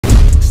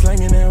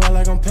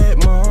like I'm Pat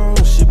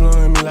Mahomes. She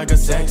blowing me like a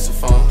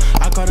saxophone.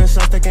 I call the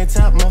shots, they can't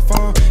tap my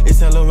phone. It's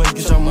hella way,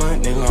 get your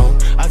money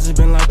long. I just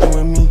been like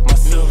with me,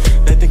 myself.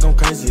 They think I'm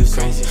crazy as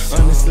crazy.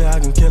 Honestly, I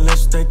can kill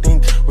less what they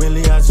think.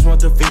 Really, I just want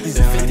the 50s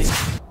and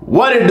 50s.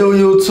 What it do,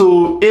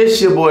 YouTube?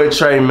 It's your boy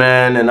Trey,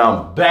 man, and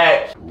I'm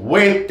back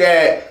with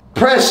that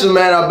pressure,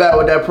 man. I'm back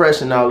with that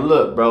pressure. Now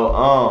look,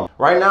 bro,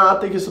 right now I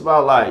think it's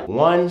about like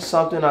 1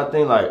 something. I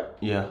think like,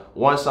 yeah,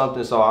 1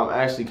 something. So I'm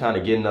actually kind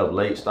of getting up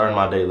late, starting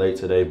my day late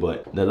today.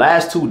 But the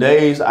last 2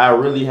 days, I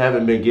really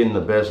haven't been getting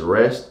the best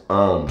rest.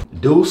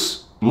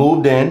 Deuce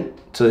moved in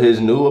to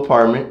his new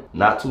apartment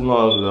not too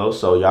long ago,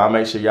 so y'all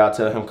make sure y'all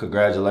tell him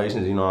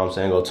congratulations. You know what I'm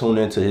saying? Go tune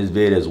into his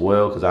vid as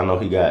well, because I know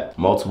he got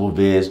multiple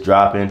vids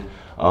dropping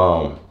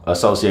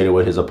associated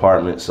with his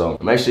apartment. So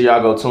make sure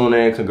y'all go tune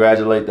in,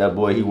 congratulate that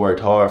boy. He worked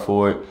hard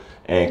for it,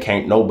 and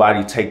can't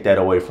nobody take that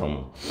away from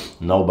him.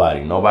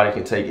 Nobody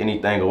can take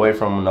anything away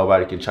from him.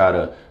 Nobody can try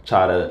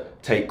to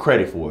take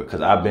credit for it, because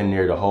I've been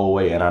there the whole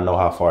way and I know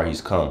how far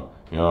he's come.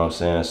 You know what I'm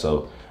saying?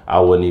 So I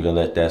wouldn't even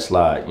let that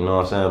slide, you know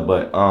what I'm saying?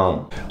 But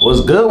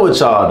what's good with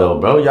y'all though,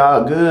 bro?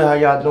 Y'all good? How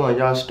y'all doing?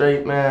 Y'all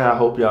straight, man? I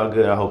hope y'all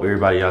good. I hope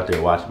everybody out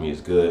there watching me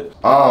is good.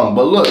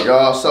 But look,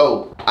 y'all,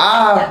 so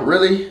I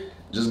really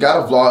just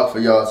got a vlog for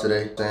y'all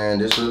today,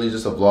 and this really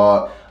just a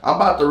vlog. I'm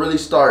about to really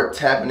start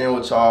tapping in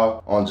with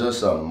y'all on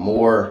just a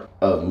more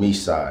of me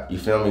side, you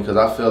feel me? Because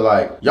I feel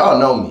like y'all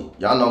know me.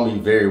 Y'all know me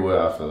very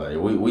well. I feel like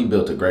we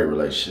built a great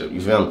relationship, you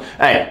feel me?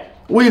 Hey,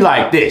 we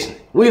like this.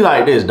 We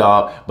like this,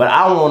 dog. But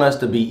I want us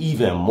to be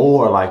even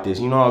more like this,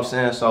 you know what I'm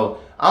saying? So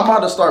I'm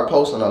about to start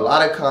posting a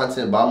lot of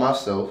content by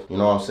myself, you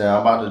know what I'm saying?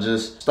 I'm about to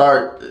just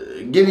start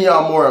giving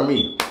y'all more of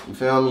me, you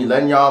feel me?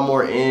 Letting y'all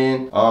more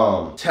in,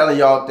 telling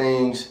y'all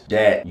things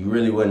that you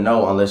really wouldn't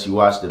know unless you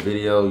watch the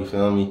video, you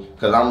feel me?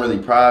 Because I'm really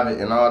private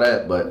and all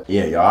that. But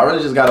yeah, y'all, I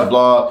really just got a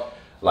vlog,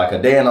 like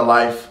a day in the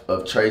life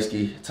of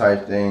Traysky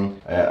type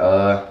thing.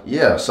 And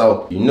yeah,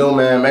 so you new,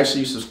 man, make sure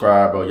you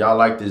subscribe, bro. Y'all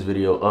like this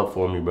video up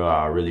for me, bro.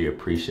 I really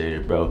appreciate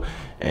it, bro.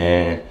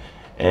 And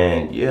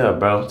yeah,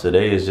 bro,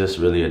 today is just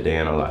really a day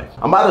in the life.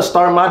 I'm about to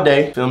start my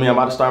day, feel me? I'm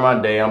about to start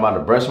my day. I'm about to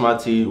brush my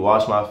teeth,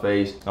 wash my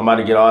face. I'm about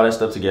to get all that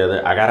stuff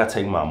together. I gotta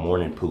take my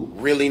morning poop.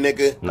 Really,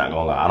 nigga? Not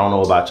gonna lie, I don't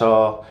know about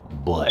y'all,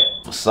 but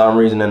for some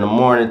reason in the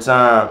morning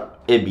time,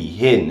 it be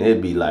hitting.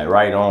 It be like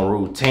right on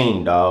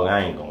routine, dog.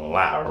 I ain't gonna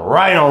lie,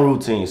 right on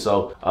routine.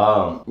 So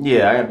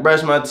yeah, I gotta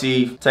brush my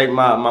teeth, take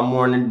my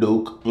morning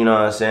duke, you know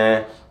what I'm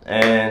saying?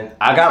 And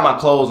I got my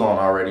clothes on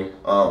already.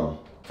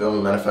 Feel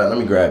me? Matter of fact, let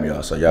me grab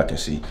y'all so y'all can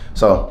see.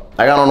 So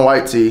I got on the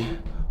white tee.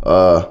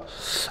 I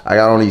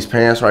got on these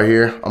pants right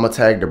here. I'm gonna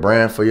tag the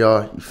brand for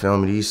y'all. You feel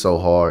me? These so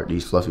hard.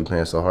 These fluffy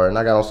pants so hard. And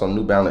I got on some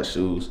New Balance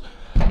shoes.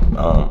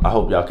 I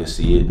hope y'all can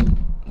see it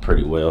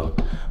pretty well.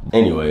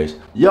 Anyways,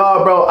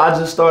 y'all, bro, I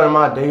just started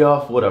my day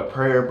off with a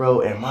prayer,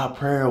 bro. And my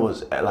prayer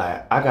was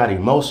like, I got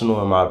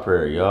emotional in my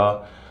prayer,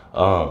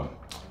 y'all.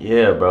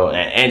 Yeah, bro.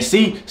 And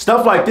see,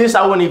 stuff like this,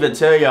 I wouldn't even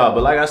tell y'all.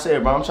 But like I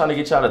said, bro, I'm trying to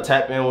get y'all to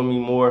tap in with me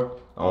more.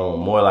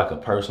 More like a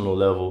personal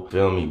level,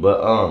 feel me?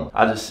 But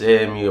I just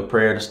said me a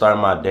prayer to start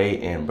my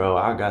day, and bro,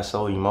 I got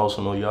so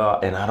emotional,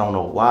 y'all, and I don't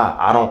know why.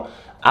 I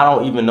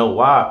don't even know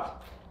why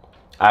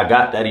I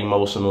got that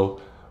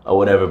emotional or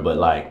whatever, but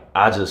like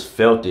I just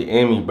felt it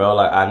in me, bro.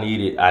 Like I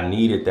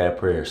needed that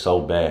prayer so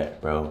bad,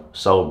 bro.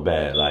 So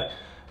bad. Like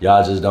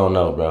y'all just don't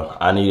know, bro.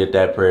 I needed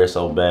that prayer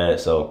so bad.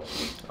 So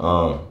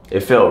it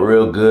felt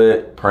real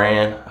good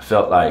praying. I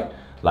felt like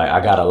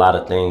I got a lot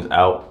of things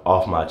out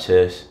off my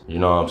chest, you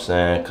know what I'm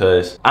saying?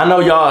 Cause I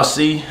know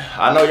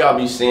y'all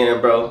be seeing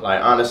it, bro.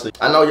 Like honestly,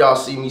 I know y'all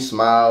see me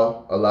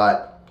smile a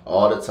lot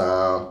all the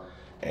time.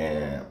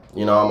 And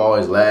you know, I'm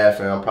always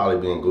laughing. I'm probably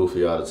being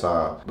goofy all the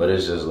time. But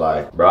it's just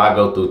like, bro, I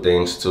go through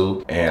things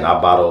too. And I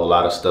bottle a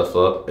lot of stuff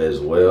up as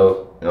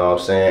well. You know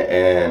what I'm saying?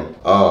 And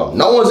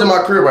no one's in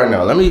my crib right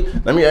now. Let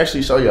me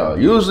actually show y'all.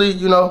 Usually,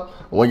 you know,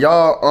 when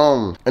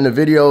y'all in the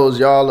videos,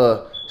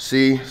 y'all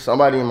see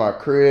somebody in my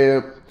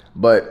crib.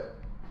 But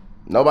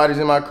nobody's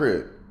in my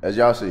crib, as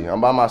y'all see.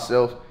 I'm by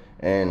myself,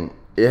 and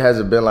it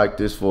hasn't been like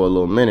this for a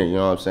little minute, you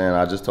know what I'm saying?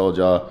 I just told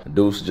y'all,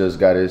 Deuce just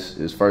got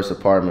his first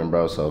apartment,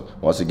 bro. So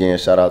once again,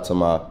 shout out to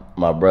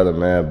my brother,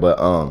 man. But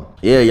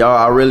yeah, y'all,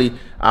 I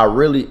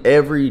really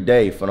every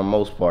day for the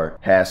most part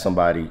had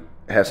somebody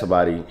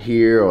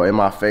here or in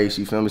my face,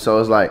 you feel me? So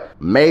it's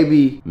like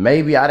maybe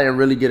I didn't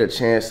really get a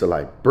chance to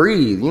like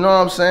breathe, you know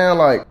what I'm saying?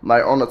 Like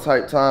on the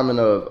type timing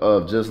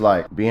of just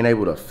like being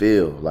able to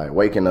feel, like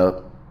waking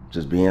up,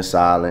 just being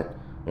silent,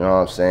 you know what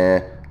I'm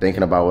saying?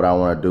 Thinking about what I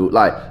want to do,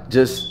 like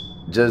just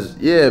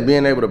yeah,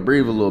 being able to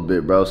breathe a little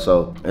bit, bro.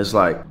 So it's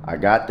like I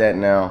got that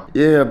now.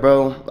 Yeah,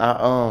 bro.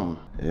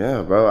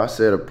 Yeah, bro. I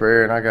said a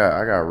prayer and I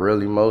got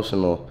real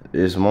emotional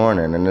this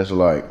morning, and it's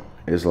like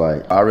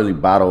I really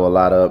bottle a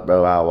lot up,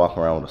 bro. I walk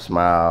around with a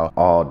smile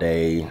all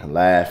day,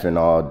 laughing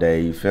all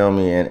day. You feel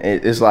me? And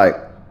it's like,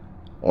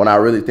 when I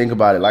really think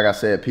about it, like I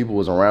said, people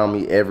was around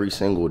me every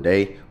single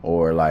day,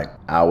 or like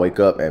I wake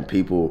up and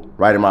people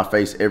right in my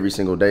face every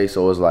single day.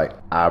 So it's like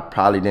I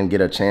probably didn't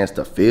get a chance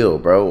to feel,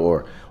 bro,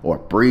 or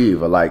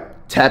breathe, or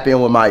like tap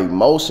in with my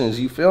emotions,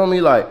 you feel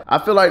me? Like, I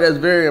feel like that's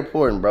very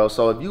important, bro.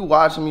 So if you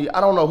watch me, I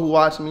don't know who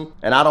watched me,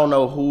 and I don't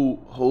know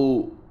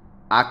who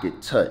I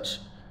could touch.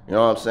 You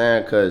know what I'm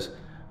saying? Because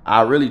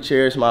I really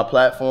cherish my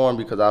platform,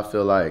 because I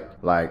feel like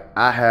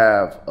I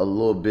have a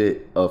little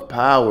bit of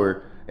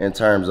power in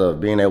terms of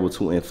being able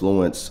to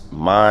influence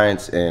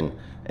minds and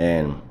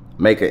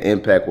make an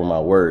impact with my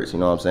words, you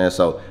know what I'm saying?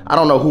 So I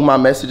don't know who my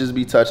messages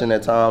be touching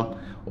at time,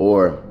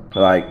 or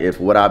like if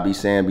what I be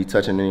saying be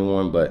touching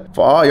anyone, but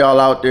for all y'all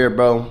out there,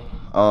 bro,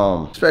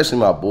 especially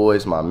my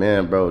boys, my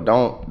men, bro,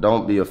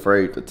 don't be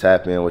afraid to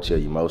tap in with your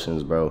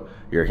emotions, bro.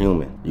 You're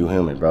human. You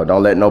human, bro.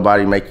 Don't let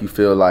nobody make you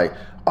feel like,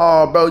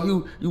 oh, bro,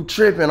 you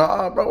tripping.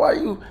 Oh, bro, why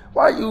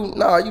you,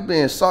 nah, you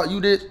being soft, you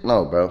did.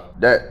 No, bro,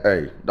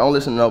 hey, don't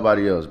listen to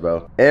nobody else,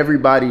 bro.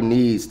 Everybody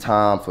needs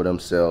time for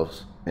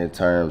themselves in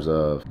terms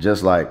of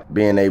just like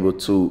being able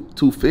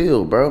to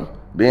feel, bro.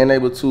 Being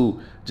able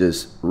to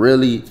just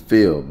really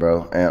feel,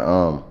 bro.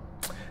 And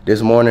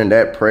this morning,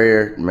 that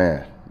prayer,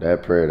 man,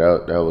 that prayer,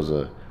 that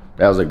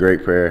was a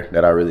great prayer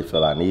that I really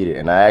felt I needed.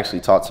 And I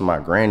actually talked to my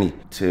granny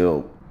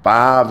till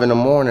 5 in the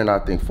morning, I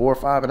think 4 or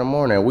 5 in the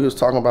morning. And we was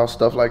talking about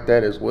stuff like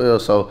that as well.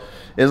 So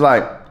it's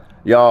like,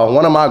 y'all,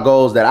 one of my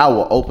goals that I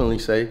will openly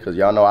say, because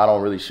y'all know I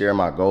don't really share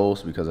my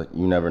goals, because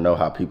you never know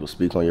how people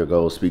speak on your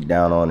goals, speak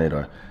down on it,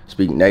 or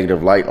speak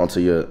negative light onto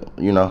your,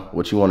 you know,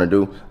 what you want to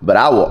do. But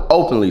I will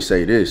openly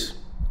say this,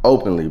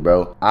 openly,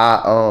 bro.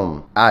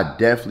 I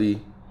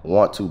definitely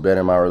want to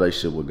better my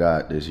relationship with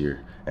God this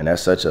year. And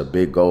that's such a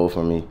big goal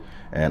for me.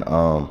 And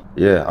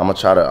yeah, I'm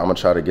gonna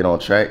try to get on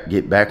track,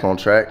 get back on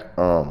track.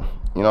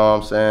 You know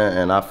what I'm saying?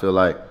 And I feel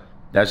like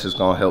that's just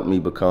gonna help me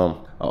become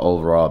an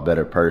overall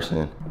better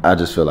person. I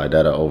just feel like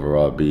that'll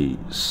overall be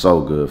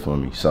so good for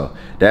me. So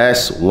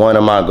that's one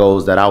of my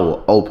goals that I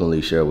will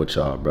openly share with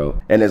y'all,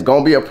 bro. And it's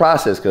gonna be a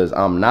process, because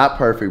I'm not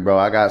perfect, bro.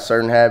 I got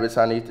certain habits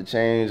I need to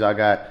change. I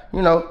got,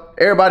 you know,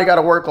 everybody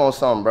gotta work on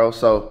something, bro.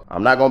 So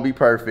I'm not gonna be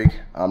perfect.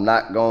 I'm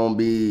not gonna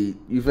be,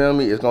 you feel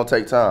me? It's gonna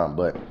take time,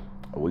 but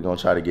we're gonna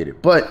try to get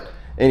it. But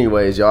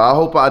anyways, y'all, I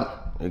hope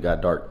it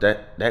got dark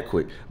that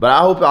quick. But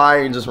I hope I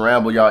ain't just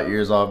ramble y'all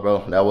ears off,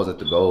 bro. That wasn't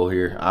the goal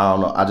here. I don't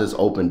know. I just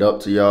opened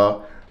up to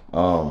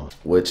y'all,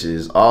 which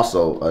is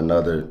also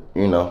another,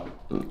 you know,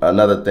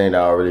 another thing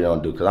that I really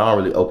don't do, because I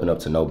don't really open up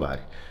to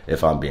nobody,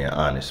 if I'm being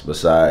honest,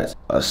 besides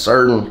a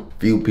certain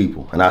few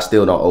people. And I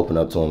still don't open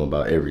up to them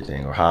about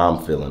everything or how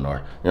I'm feeling,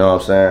 or, you know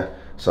what I'm saying?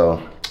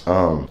 So,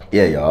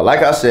 yeah, y'all, like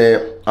I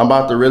said, I'm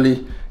about to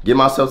really get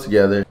myself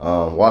together,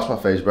 wash my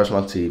face, brush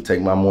my teeth, take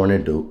my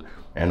morning dew,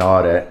 and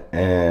all that,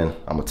 and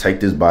I'm gonna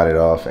take this bonnet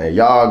off, and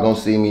y'all gonna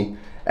see me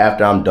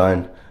after I'm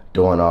done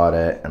doing all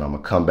that, and I'm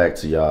gonna come back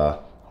to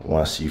y'all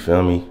once, you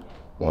feel me,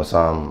 once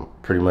I'm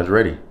pretty much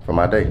ready for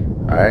my day.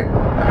 All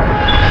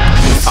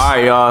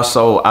right, y'all,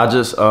 so I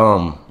just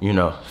you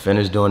know,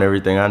 finished doing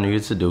everything I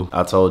needed to do.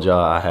 I told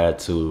y'all I had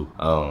to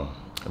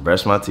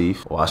brush my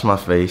teeth, wash my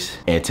face,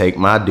 and take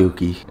my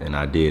dookie, and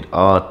I did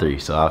all three.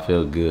 So I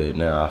feel good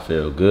now. I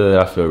feel good.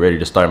 I feel ready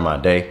to start my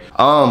day.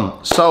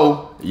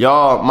 So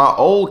y'all, my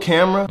old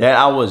camera that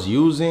I was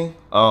using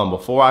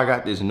before I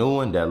got this new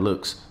one, that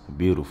looks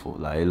beautiful.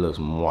 Like, it looks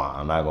mwah,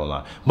 I'm not gonna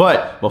lie.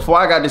 But before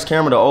I got this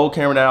camera, the old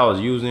camera that I was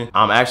using,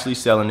 I'm actually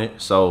selling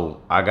it.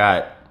 So I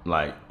got,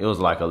 like, it was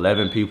like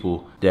 11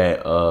 people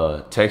that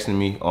texted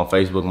me on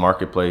Facebook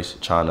Marketplace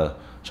trying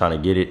to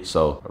get it.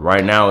 So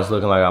right now it's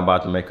looking like I'm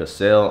about to make a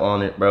sale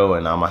on it, bro,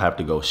 and I'm gonna have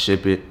to go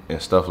ship it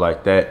and stuff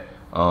like that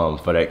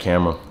for that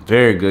camera.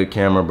 Very good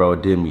camera, bro.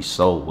 It did me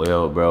so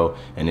well, bro,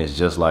 and it's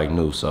just like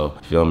new. So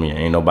feel me,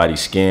 ain't nobody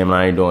scamming.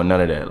 I ain't doing none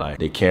of that. Like,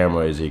 the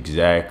camera is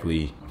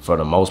exactly, for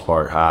the most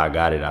part, how I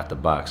got it out the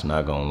box,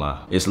 not gonna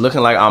lie. It's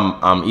looking like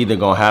I'm either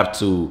gonna have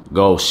to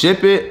go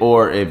ship it,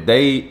 or if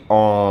they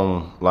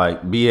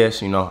like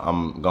BS, you know,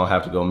 I'm gonna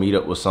have to go meet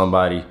up with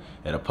somebody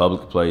at a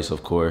public place,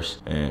 of course.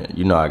 And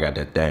you know I got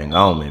that thing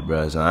on me,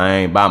 bro, so I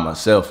ain't by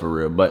myself for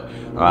real. But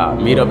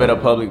meet up at a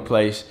public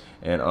place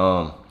and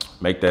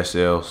make that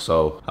sale.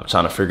 So I'm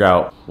trying to figure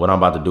out what I'm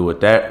about to do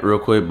with that real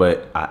quick.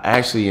 But I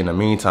actually, in the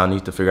meantime,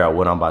 need to figure out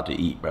what I'm about to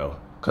eat, bro,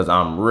 because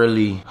I'm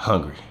really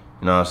hungry.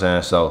 You know what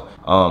I'm saying? So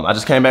I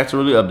just came back to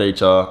really update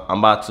y'all. I'm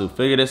about to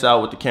figure this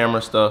out with the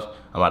camera stuff.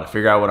 I'm about to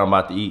figure out what I'm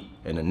about to eat.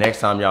 And the next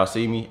time y'all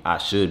see me, I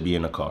should be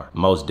in the car.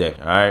 Most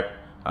definitely, all right?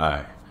 All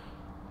right.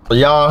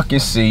 Y'all can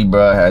see,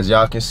 bro, as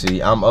y'all can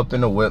see, I'm up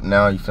in the whip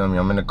now, you feel me?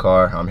 I'm in the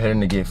car, I'm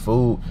heading to get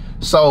food.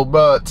 So,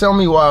 bro, tell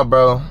me why,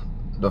 bro,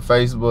 the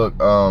Facebook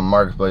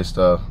Marketplace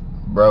stuff,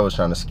 bro was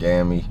trying to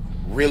scam me.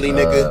 Really,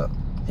 nigga?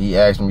 He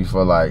asked me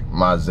for, like,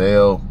 my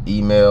Zelle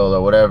email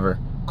or whatever.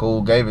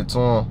 Cool, gave it to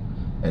him.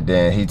 And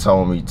then he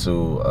told me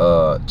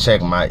to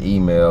check my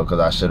email, because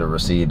I should have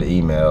received the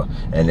email,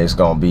 and it's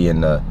gonna be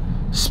in the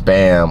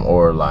spam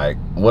or like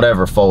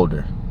whatever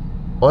folder.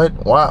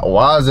 What?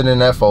 Why is it in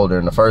that folder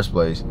in the first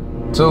place?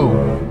 Two,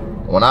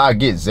 when I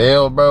get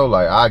Zelle, bro,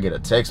 like, I get a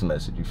text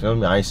message, you feel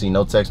me? I ain't seen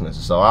no text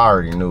message, so I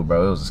already knew,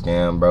 bro, it was a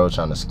scam, bro,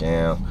 trying to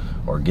scam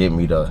or get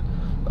me to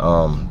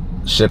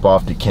ship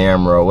off the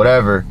camera or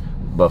whatever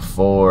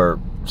before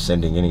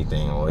sending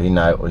anything. Well, he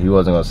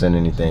wasn't gonna send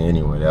anything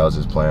anyway. That was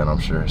his plan, I'm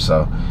sure.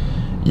 So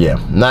yeah,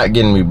 not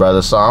getting me,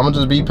 brother. So I'm gonna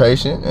just be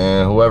patient,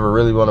 and whoever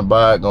really wanna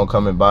buy it, gonna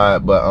come and buy it.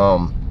 But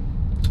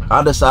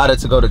I decided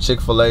to go to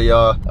Chick-fil-A,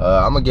 y'all.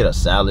 I'm gonna get a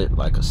salad,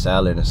 like a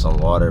salad and some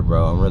water,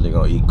 bro. I'm really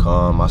gonna eat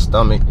calm. My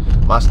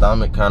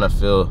stomach kind of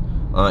feel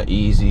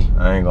uneasy,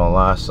 I ain't gonna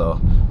lie.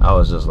 So I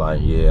was just like,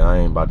 yeah, I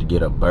ain't about to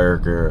get a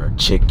burger or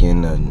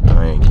chicken, and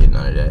I ain't getting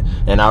none of that.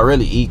 And I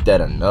really eat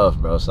that enough,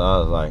 bro. So I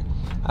was like,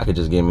 I could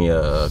just give me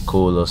a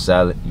cool little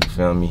salad, you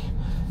feel me?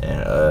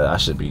 And I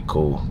should be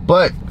cool.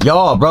 But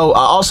y'all, bro,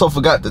 I also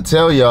forgot to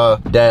tell y'all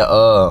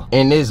that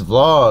in this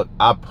vlog,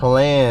 I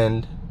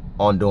planned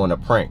on doing a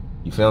prank.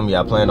 You feel me?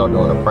 I planned on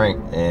doing a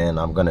prank, and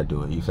I'm gonna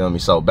do it. You feel me?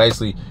 So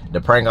basically,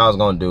 the prank I was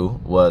gonna do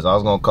was I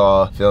was gonna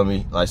call, feel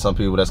me, like some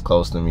people that's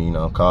close to me, you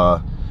know,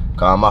 call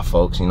my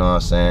folks, you know what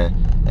I'm saying?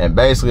 And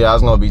basically, I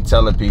was gonna be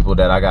telling people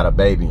that I got a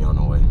baby on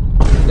the way.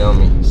 You feel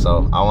me?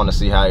 So I wanna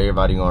see how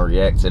everybody gonna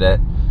react to that.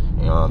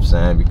 You know what I'm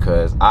saying?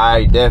 Because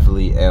I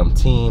definitely am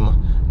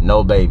team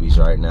no babies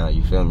right now.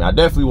 You feel me? I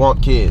definitely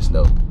want kids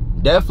though.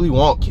 Definitely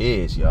want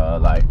kids, y'all.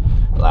 Like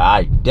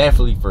I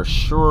definitely for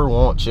sure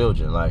want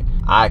children. Like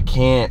I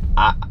can't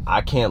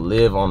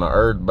live on the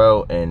earth,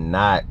 bro, and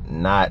not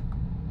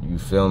you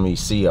feel me,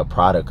 see a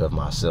product of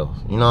myself.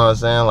 You know what I'm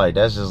saying? Like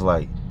that's just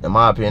like, in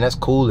my opinion, that's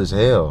cool as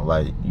hell.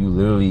 Like you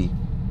literally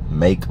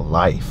make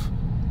life.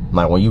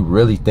 Like when you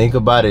really think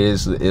about it,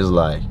 it's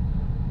like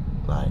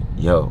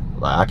yo,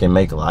 like I can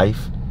make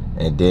life,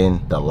 and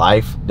then the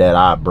life that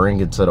I bring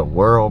into the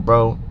world,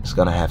 bro, it's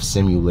gonna have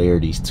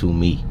similarities to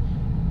me.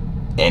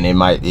 And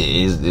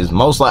it's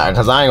most likely,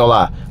 because I ain't gonna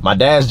lie, my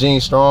dad's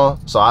genes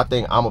strong, so I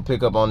think I'm gonna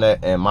pick up on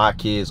that, and my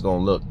kids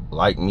gonna look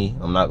like me.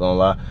 I'm not gonna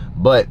lie.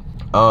 But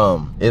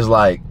it's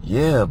like,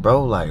 yeah,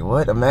 bro, like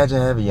what?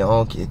 Imagine having your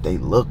own kid. They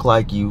look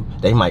like you,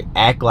 they might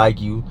act like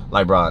you.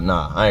 Like, bro,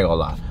 nah, I ain't gonna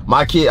lie.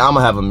 My kid, I'm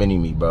gonna have a mini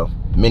me, bro.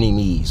 Mini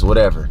me's,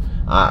 whatever.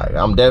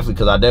 I'm definitely,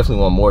 because I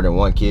definitely want more than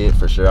one kid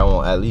for sure. I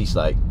want at least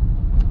like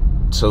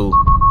 2,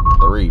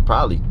 3,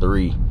 probably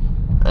 3.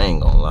 I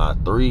ain't gonna lie,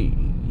 3.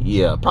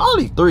 Yeah,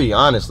 probably 3,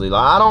 honestly.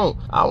 Like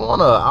I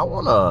want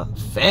a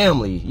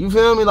family. You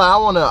feel me? Like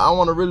I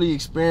wanna really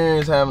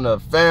experience having a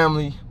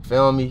family.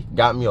 Feel me?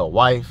 Got me a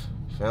wife.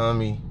 Feel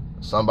me?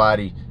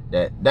 Somebody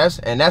that's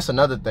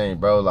another thing,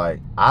 bro. Like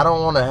I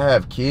don't want to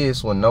have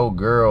kids with no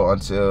girl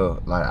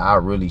until like I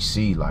really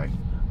see, like,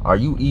 are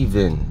you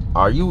even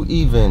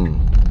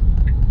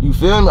you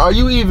feel me? Are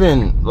you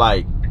even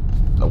like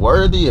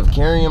worthy of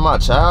carrying my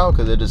child?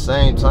 Because at the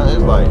same time,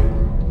 it's like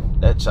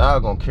that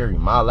child gonna carry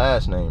my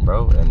last name,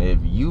 bro. And if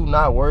you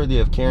not worthy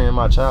of carrying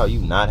my child, you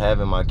not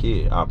having my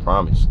kid. I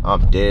promise.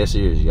 I'm dead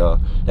serious, y'all.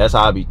 That's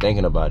how I be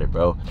thinking about it,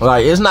 bro.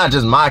 Like it's not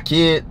just my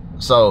kid.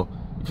 So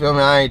you feel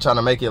me? I ain't trying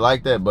to make it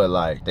like that, but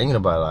like thinking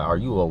about it, like, are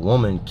you a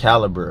woman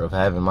caliber of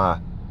having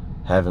my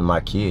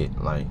kid?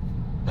 Like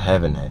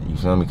having that, you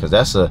feel me? Because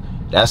that's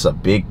a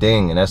big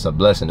thing, and that's a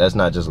blessing. That's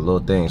not just a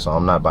little thing. So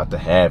I'm not about to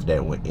have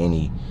that with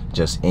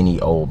just any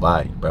old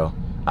body, bro.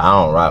 I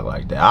don't rock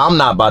like that. I'm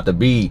not about to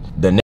be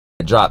the nigga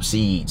that drop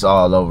seeds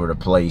all over the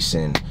place,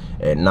 and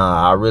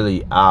nah, I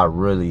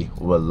really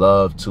would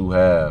love to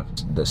have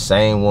the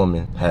same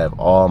woman have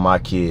all my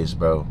kids,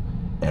 bro,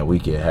 and we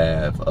could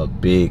have a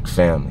big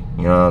family.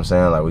 You know what I'm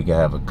saying? Like we could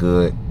have a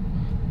good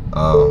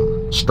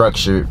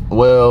structured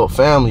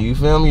family. You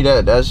feel me?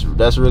 That's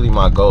really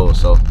my goal.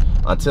 So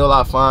until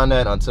I find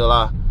that, until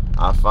I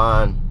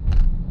find,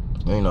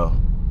 you know,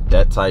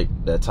 that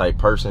type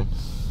person,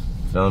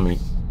 feel me,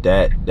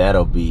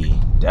 that'll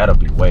be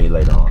way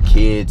later on.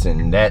 Kids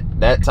and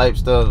that type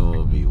stuff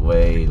will be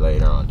way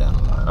later on down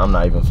the line. I'm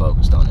not even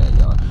focused on that,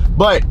 y'all.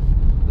 But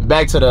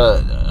back to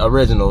the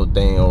original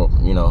thing, or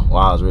you know,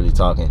 while I was really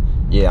talking,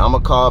 yeah, I'm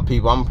gonna call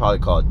people. I'm gonna probably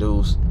call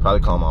Deuce, probably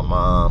call my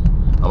mom,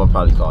 I'm gonna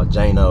probably call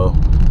Jano,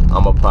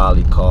 I'm gonna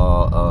probably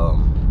call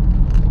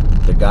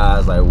the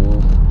guys like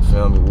Woo,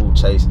 feel me, Woo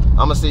Chase.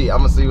 I'm gonna see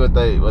what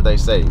they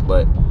say.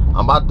 But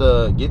I'm about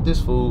to get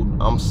this food.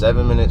 I'm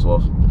 7 minutes,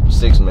 well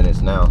 6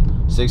 minutes now,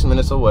 6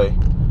 minutes away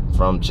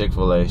from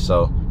Chick-fil-A.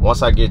 So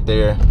once I get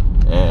there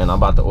and I'm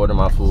about to order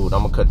my food,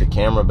 I'm gonna cut the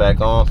camera back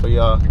on for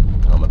y'all.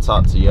 I'm gonna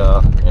talk to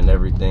y'all and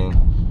everything,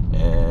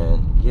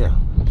 and yeah,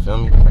 you feel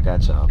me? I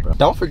got y'all, bro.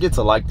 Don't forget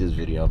to like this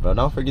video, bro.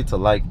 Don't forget to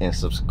like and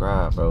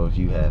subscribe, bro, if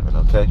you haven't,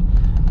 okay?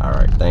 All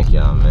right, thank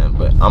y'all, man.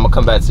 But I'm gonna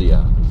come back to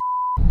y'all.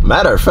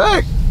 Matter of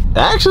fact,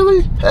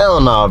 actually, hell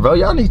no, bro.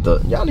 Y'all need to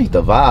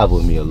vibe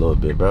with me a little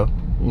bit, bro.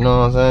 You know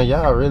what I'm saying?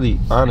 Y'all really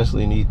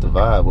honestly need to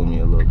vibe with me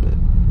a little bit.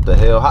 The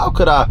hell, how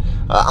could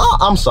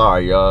I'm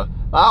sorry, y'all.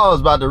 I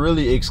was about to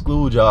really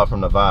exclude y'all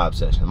from the vibe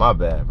session. My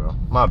bad, bro.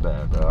 My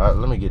bad, bro. All right,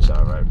 let me get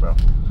y'all right, bro.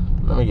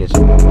 Let me get you.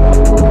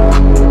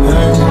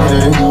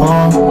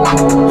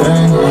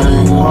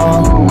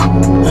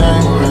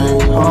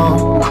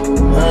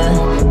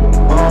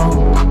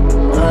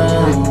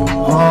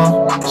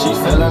 She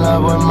feeling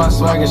love with my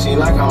swagger, she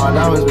like how my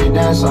diamonds be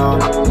dancing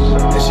on.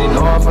 And she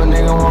know if a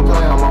nigga won't play,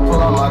 I'ma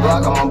pull out my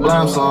Glock, I'ma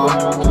blam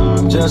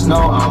some. Just know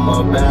I'm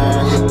a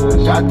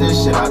band, got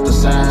this shit out the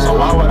sand. So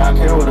why would I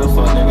care what the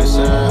fuck niggas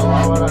say?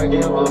 Why would I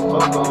give a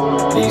fuck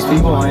on? These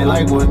people ain't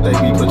like what they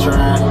be portraying.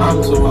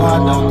 I'm too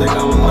hot, don't think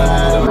I'm a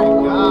man.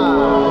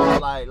 Oh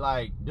my God,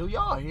 like, do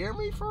y'all hear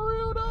me for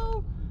real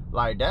though?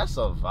 Like, that's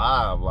a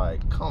vibe.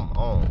 Like, come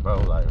on,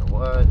 bro. Like,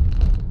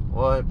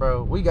 what,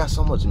 bro? We got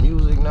so much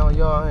music now,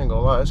 y'all. I ain't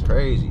gonna lie, it's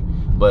crazy.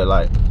 But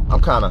like, I'm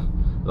kind of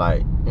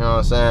like, you know what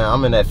I'm saying?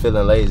 I'm in that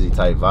feeling lazy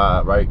type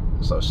vibe, right?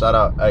 So shout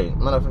out, hey,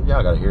 motherfucker,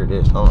 y'all gotta hear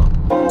this. Hold on.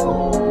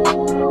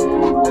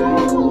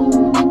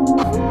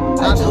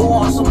 I just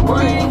want some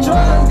brain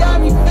drugs,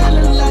 got me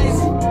feeling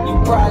lazy.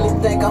 You probably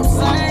think I'm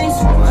sane,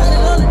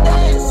 on the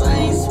dance,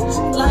 ain't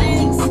switching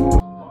lanes.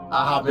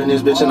 I hop in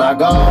this bitch and I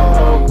go.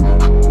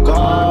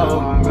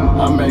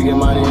 I'm making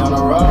money on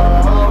the road.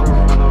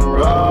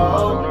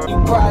 You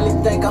probably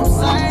think I'm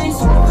sane,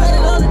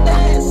 on the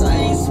dance,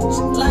 ain't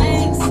switching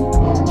lanes.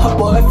 Her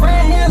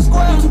boyfriend here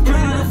square, too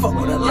pretty to fuck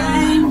with a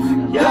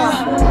lame.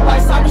 Yeah,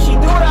 like something she do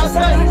what I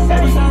say.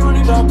 Every time when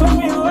you don't push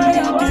me away,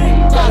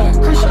 yeah,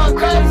 Christian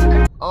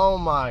crazy. Oh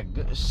my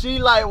God, she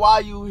like, why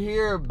you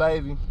here,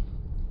 baby?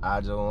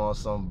 I just want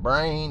some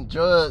brain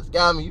drugs,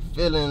 got me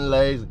feeling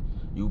lazy.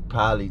 You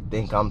probably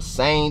think I'm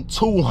sane.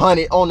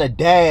 200 on the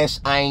dash,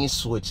 I ain't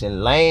switching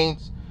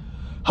lanes.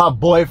 Her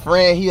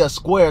boyfriend, he a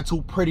square,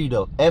 too pretty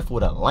to F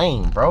with a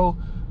lame, bro.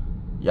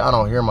 Y'all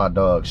don't hear my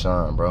dog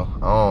shine, bro.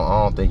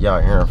 I don't think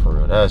y'all hearing for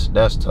real. That's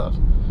tough.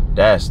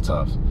 That's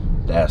tough.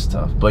 That's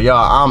tough. But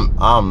y'all,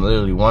 I'm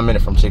literally 1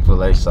 minute from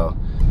Chick-fil-A, so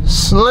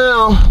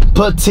slim,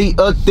 petite,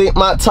 thick,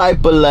 my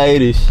type of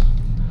ladies.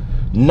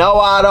 No,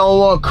 I don't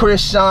want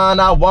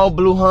Christian, I want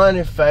blue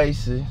honey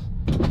faces.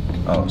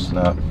 Oh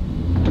snap.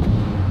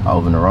 I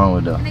opened the wrong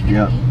window.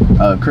 Yeah.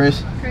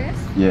 Chris? Chris?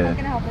 Yeah. How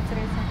can I help with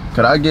today's time?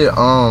 Could I get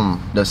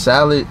the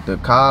salad, the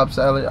Cobb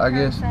salad, I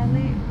guess?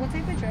 Salad. What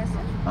type of dressing?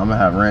 I'm gonna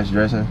have ranch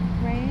dressing.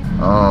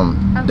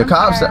 Right. The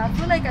Cobb salad. I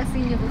feel like I've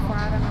seen you before,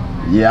 I don't know.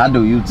 Yeah, I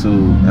do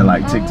YouTube and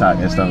like TikTok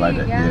and stuff like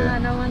that. Yeah,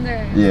 no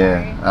wonder.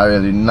 Yeah, Sorry. I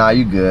really, nah,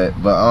 you good.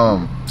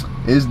 But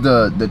is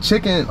the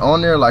chicken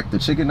on there, like the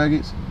chicken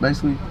nuggets,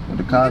 basically, with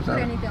the Cobb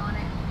salad? You can put anything on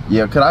it.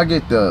 Yeah, could I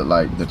get the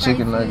Spicy,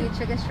 chicken nuggets?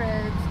 chicken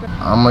shreds.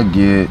 I'm gonna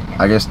get,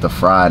 I guess, the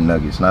fried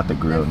nuggets, not the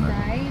grilled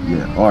nuggets.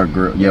 Yeah, or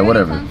grill, yeah,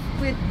 whatever.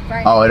 With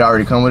Oh, it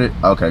already come with it?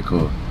 Okay,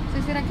 cool. So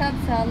you said a Cobb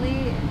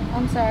salad.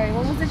 I'm sorry,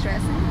 what was the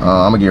dressing?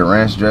 I'm gonna get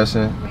ranch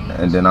dressing,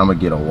 and then I'm gonna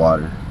get a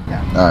water.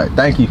 Yeah. All right,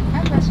 thank you.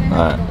 My pleasure.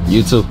 All right,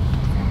 you too.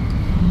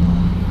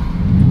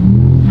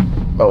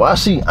 Bro, why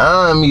she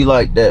eyeing me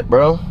like that,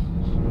 bro?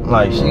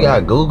 Like, she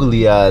got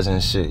googly eyes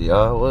and shit,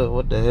 y'all.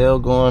 What the hell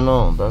going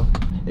on, bro?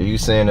 If you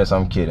saying this,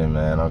 I'm kidding,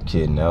 man. I'm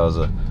kidding. That was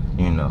a,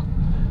 you know,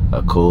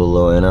 a cool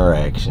little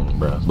interaction,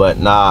 bro. But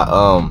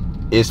nah,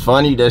 it's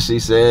funny that she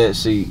said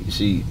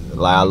she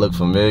like, I look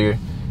familiar,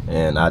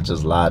 and I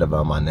just lied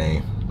about my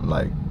name.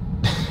 Like,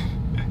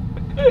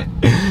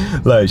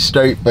 like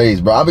straight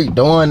face, bro. I be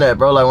doing that,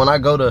 bro. Like when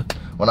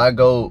I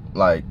go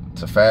like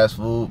to fast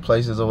food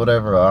places or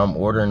whatever, or I'm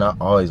ordering, I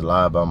always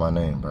lie about my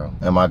name, bro.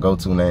 And my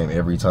go-to name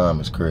every time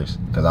is Chris,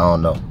 cause I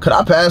don't know. Could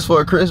I pass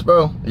for a Chris,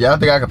 bro? Yeah, I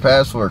think I could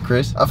pass for a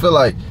Chris. I feel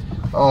like,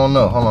 I don't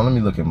know. Hold on, let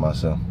me look at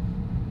myself.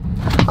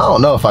 I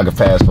don't know if I could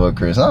pass for a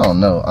Chris. I don't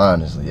know,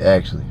 honestly,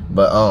 actually.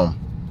 But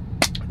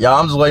y'all,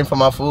 I'm just waiting for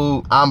my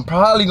food. I'm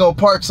probably gonna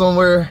park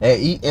somewhere and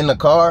eat in the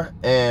car,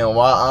 and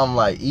while I'm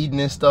like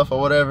eating and stuff or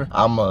whatever,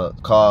 I'ma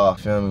call,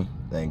 feel me,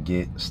 and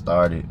get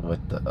started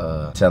with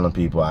the telling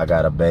people I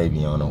got a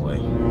baby on the way,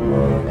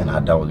 and I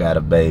don't got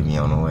a baby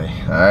on the way.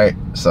 All right,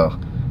 so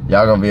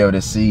y'all gonna be able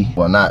to see,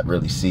 well, not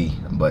really see,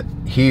 but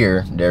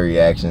hear their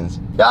reactions.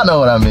 Y'all know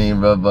what I mean,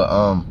 bro.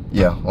 But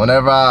yeah,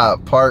 whenever I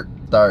park,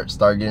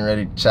 start getting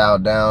ready to chow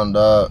down,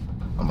 dog,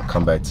 I'm gonna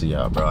come back to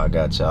y'all, bro. I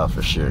got y'all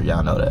for sure.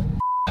 Y'all know that.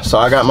 So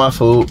I got my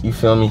food, you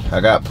feel me? I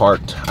got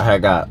parked. I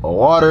had got a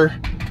water.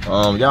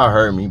 Y'all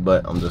heard me,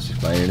 but I'm just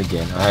explaining it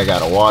again. I had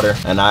got a water,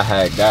 and I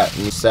had got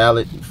me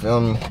salad, you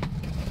feel me?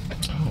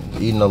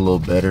 Eating a little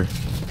better.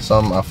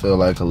 Something I feel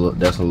like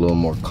that's a little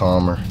more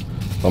calmer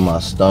for my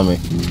stomach.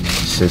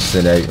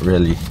 Sister ain't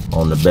really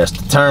on the best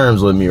of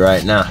terms with me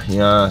right now, you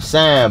know what I'm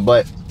saying?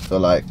 But I feel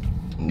like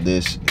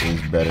this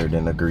is better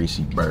than a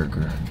greasy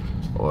burger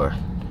or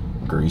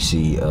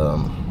greasy,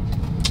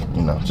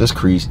 you know, just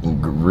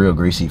real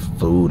greasy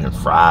food and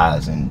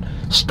fries and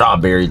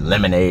strawberry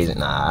lemonades.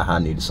 And I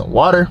needed some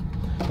water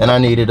and I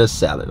needed a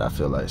salad, I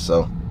feel like.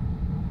 So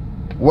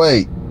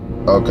wait,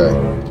 okay.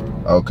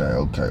 I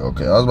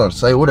was about to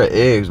say, what are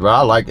eggs, bro?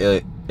 I like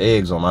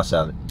eggs on my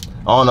salad.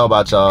 I don't know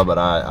about y'all, but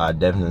I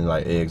definitely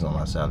like eggs on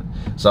my salad.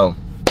 So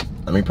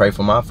let me pray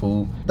for my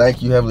food.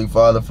 Thank you, Heavenly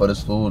Father, for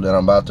this food that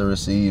I'm about to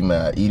receive. May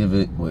I eat of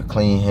it with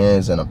clean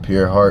hands and a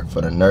pure heart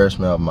for the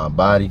nourishment of my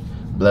body.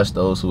 Bless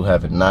those who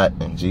have it not.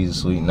 In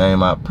Jesus' sweet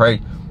name I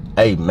pray.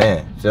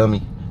 Amen. Feel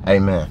me?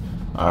 Amen.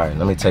 All right,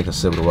 let me take a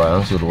sip of the water. Let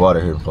me see what the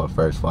water here for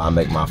first before I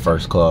make my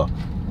first call.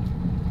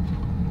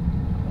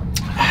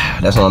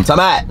 That's what I'm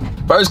talking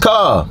about. First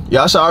call.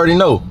 Y'all should already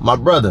know. My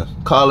brother,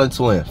 calling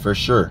twin, for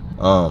sure.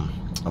 I'm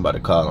about to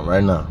call him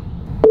right now.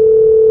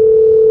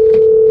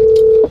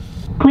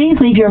 Please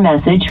leave your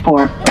message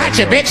for...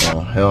 Gotcha, bitch! Oh,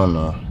 hell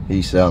no.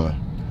 He's selling.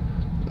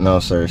 No,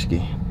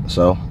 Sirski.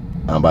 So,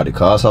 I'm about to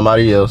call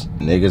somebody else.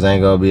 Niggas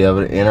ain't gonna be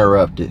able to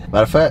interrupt it.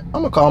 Matter of fact,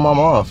 I'm gonna call my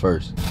mom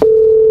first.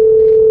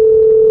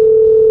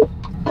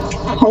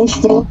 Hey,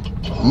 Steve.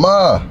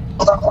 Ma!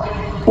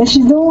 What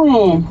you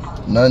doing?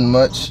 Nothing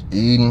much.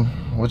 Eating.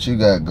 What you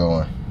got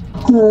going?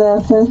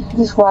 Nothing.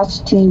 Just watch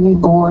TV,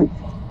 bored.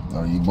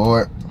 Oh, you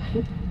bored?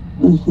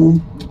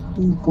 I'm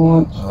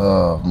bored.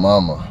 Oh,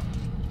 mama.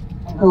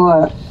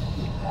 What?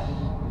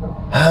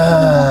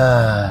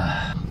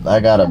 I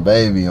got a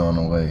baby on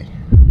the way.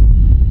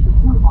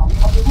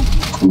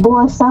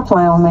 Boy, stop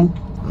playing with me.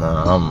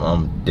 Nah,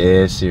 I'm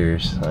dead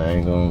serious. I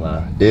ain't gonna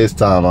lie. This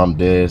time I'm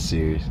dead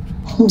serious.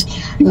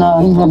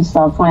 No, you better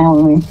stop playing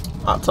with me.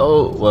 I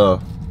told,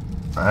 well,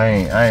 I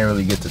ain't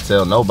really get to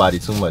tell nobody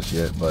too much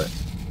yet, but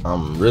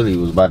I'm really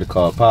was about to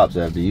call Pops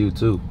after you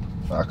too.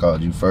 I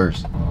called you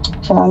first.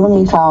 Child, let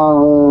me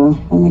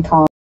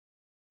call.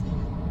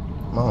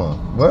 Mama,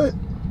 what?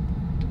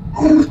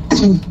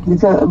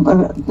 Because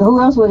who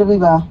else would it be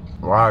by?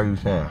 Why are you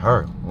saying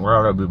her? Why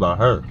would it be about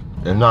her?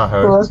 It's not Who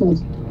her. else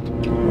was?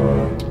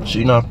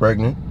 She not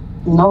pregnant.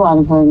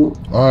 Nobody pregnant.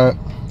 Alright.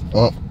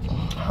 Well,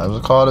 I was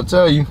a call to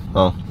tell you.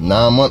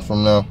 9 months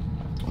from now.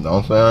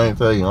 Don't say I ain't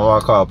tell you. I'm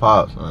gonna call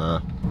Pops,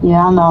 man.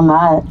 Yeah, I know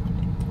not.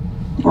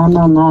 I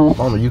know not.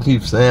 Mama, you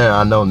keep saying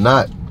I know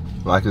not.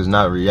 Like it's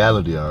not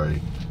reality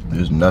already.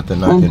 There's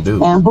nothing I can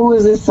do. And who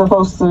is this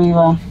supposed to be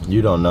by?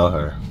 You don't know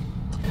her.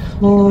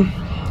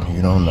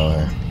 You don't know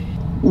her.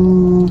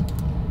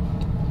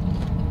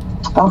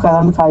 Okay,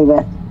 let me call you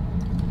back.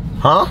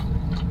 Huh?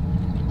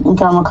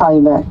 Okay, I'm gonna call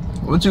you back.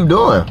 What you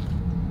doing?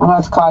 I'm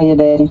about to call your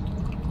daddy.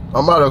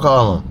 I'm about to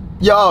call him.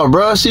 Y'all,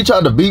 bruh, she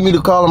tried to beat me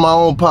to calling my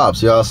own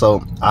Pops, y'all.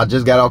 So I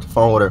just got off the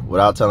phone with her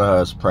without telling her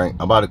it's a prank.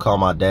 I'm about to call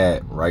my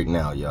dad right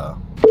now, y'all.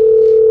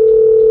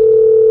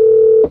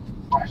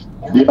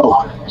 Yo.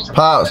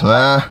 Pops,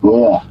 man.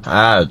 Yeah.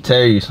 I'll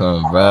tell you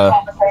something, bruh.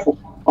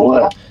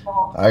 What?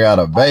 I got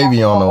a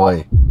baby on the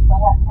way.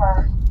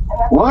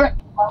 What?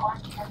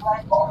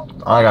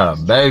 I got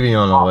a baby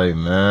on the way,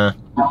 man.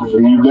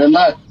 You better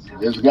not.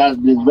 This better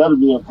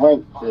be a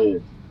prank.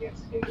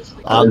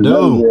 I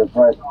do.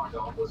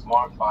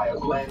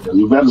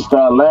 You better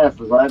start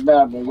laughing right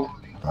now, nigga.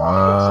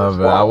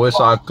 But I wish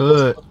I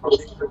could. What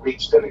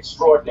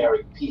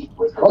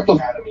the?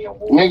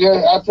 Nigga,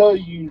 I told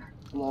you.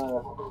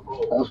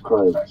 That's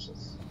crazy.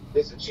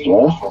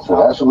 Yeah, so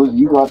that's what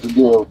you got to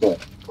deal with that.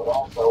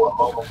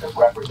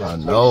 I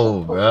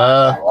know,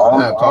 bruh. I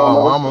gotta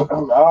call mama.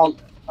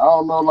 I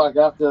don't know, like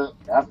after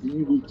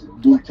you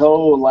be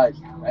told, like,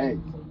 hey,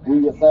 do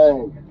your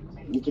thing,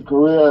 get your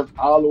career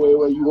all the way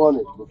where you want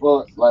it.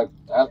 Before, like,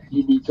 after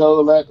you be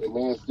told that, and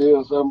then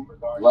still something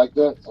like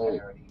that, hey,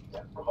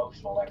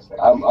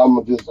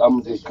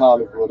 I'm just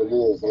call it for what it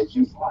is.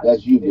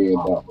 That's you being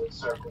dumb.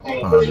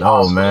 I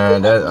know,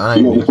 man. I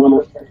ain't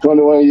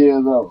 21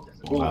 years old.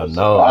 I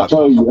know. I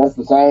told you that's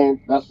the same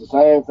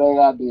thing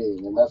I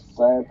did, and that's the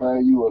same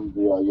thing you want to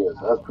do. I guess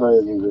that's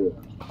crazy.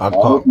 I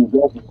hope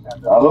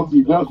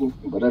you joking,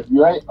 but if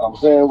you ain't, I'm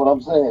saying what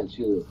I'm saying.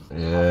 Shit.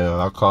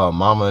 Yeah, I called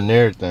mama and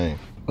everything.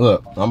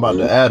 Look, I'm about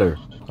to add her.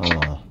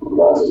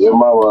 Your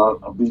mama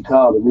will be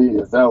calling me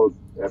if that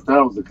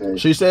was the case.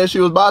 She said she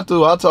was about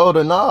to. I told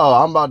her no.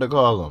 I'm about to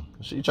call him.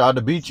 She tried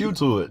to beat you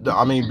to it.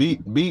 I mean,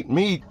 beat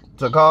me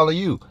to calling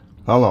you.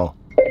 Hold on,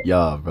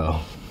 y'all, bro.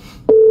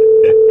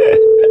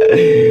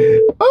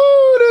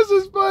 Oh, this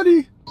is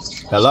funny.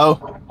 Hello?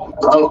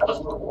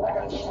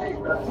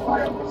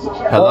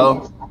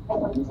 Hello?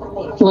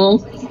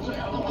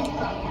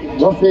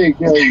 What pig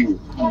kill you?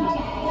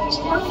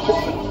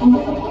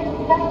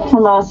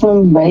 About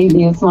some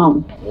baby or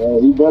something. Yeah,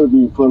 he better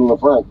be pulling a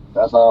prank.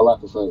 That's all I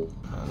can say.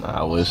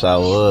 I wish I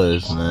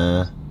was,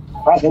 man.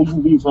 How can you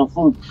be so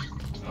foolish?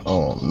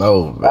 Oh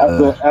no,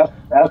 man.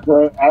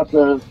 After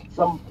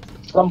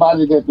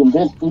somebody that can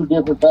do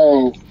different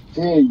things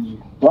tell you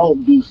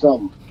don't do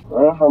something.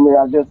 Well, I mean,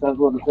 I guess that's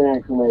what the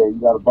saying come in. You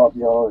gotta bump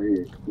your own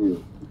head. Yeah.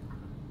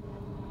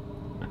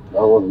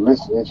 I want to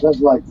listen. It's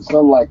just like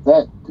something like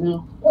that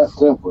too. That's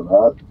simple,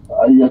 dog.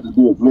 All you have to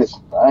do is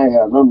listen. I ain't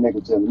have no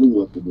nigga telling me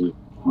what to do.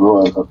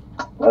 No,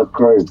 that's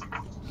crazy.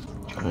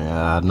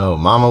 Yeah, I know.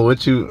 Mama,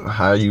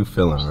 how you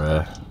feeling,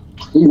 bruh?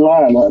 He's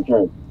lying, not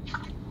true.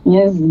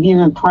 Yes,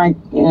 giving prank,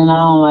 and I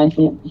don't like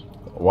it.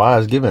 Why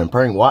is giving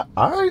prank? Why?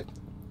 All right.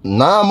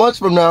 9 months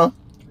from now,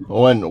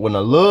 when I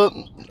look,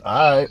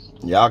 all right.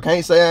 Y'all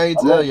can't say I ain't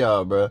tell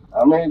y'all, bruh.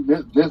 I mean,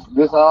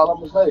 this all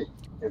I'm gonna say.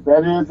 If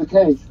that is the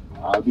case,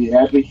 I'll be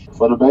happy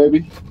for the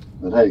baby.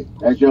 But hey,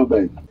 that's your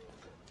baby.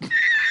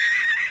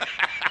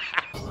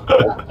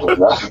 That's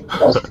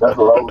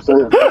what I'm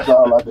saying. That's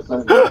all I can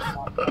say.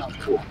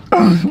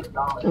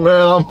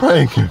 Man, I'm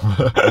pranking.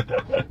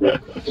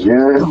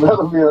 Yeah, it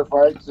better be a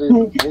prank.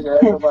 It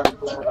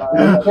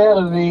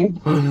better be.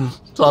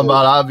 Talking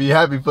about I'll be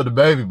happy for the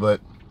baby,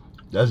 but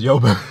That's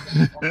your baby.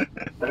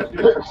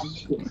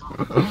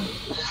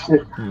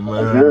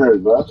 Man.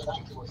 Good, bro.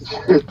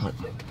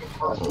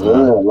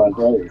 Yeah, like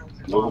hey,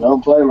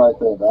 don't play like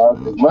that,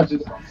 dog.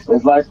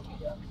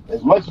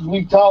 As much as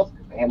we talk,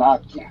 and I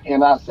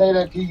say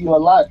that to you a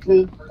lot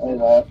too. Hey,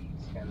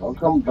 don't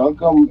come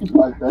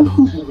like that.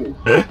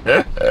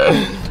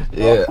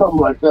 Yeah. Don't come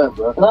like that,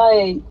 bro.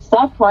 Like,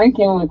 stop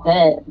pranking with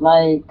that.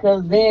 Like,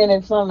 cause then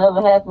if something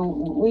ever happened,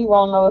 we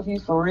won't know if you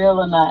for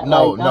real or not.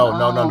 No,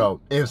 like, no.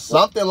 If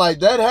something like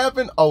that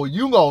happened, oh,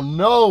 you gonna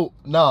know.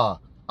 Nah,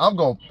 I'm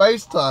gonna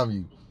FaceTime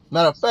you.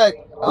 Matter of fact,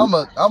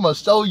 I'ma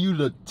show you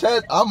the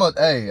test. I'm gonna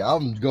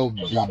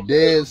be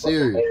dead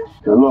serious.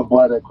 The little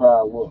boy that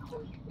cried wolf.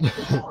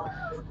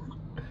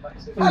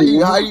 How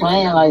you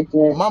playing like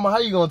that? Mama, how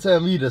you gonna tell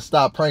me to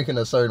stop pranking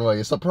a certain way?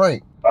 It's a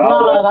prank. No,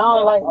 I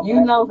don't like.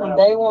 You know, from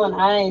day one,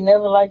 I ain't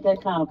never liked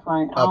that kind of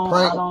prank. I don't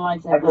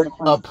like that kind of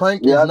prank. A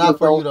prank is not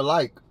for you to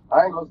like.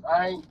 I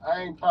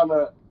ain't trying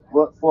to.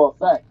 But for a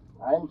fact,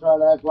 I ain't trying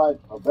to act like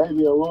a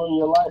baby will ruin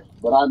your life.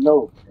 But I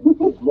know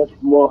it's much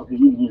more for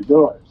you to be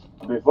doing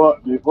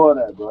before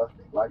that, bro.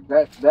 Like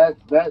that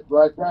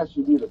right there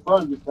should be the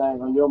furthest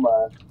thing on your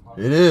mind.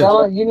 It is.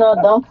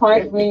 Don't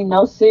prank me.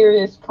 No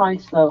serious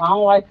prank stuff. I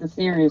don't like the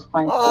serious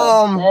prank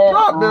stuff.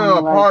 Stop being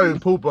a party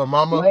pooper,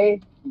 mama.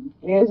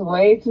 It's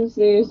way too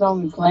serious.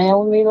 Don't be playing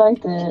with me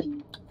like that.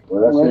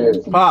 Well, that's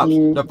it. Pops,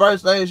 the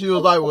first thing she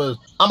was like was,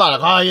 "I'm about to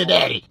call your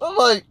daddy." I'm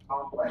like,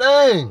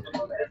 dang.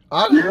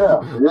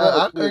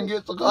 I couldn't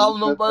get to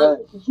calling him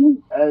first.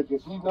 Hey,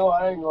 cause she know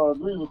I ain't gonna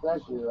agree with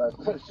that shit. Like,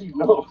 she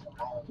know.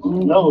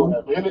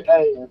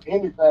 If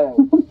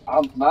anything,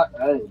 I'm not.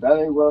 Hey, that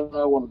ain't what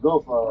I want to go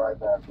for right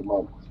now at the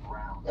moment.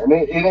 And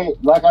it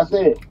ain't like I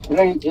said. It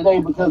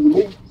ain't because of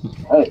me.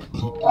 Hey,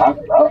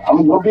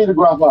 I'm gonna be the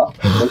grandpa.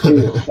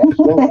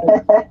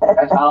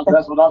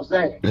 That's what I'm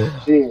saying.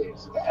 Shit,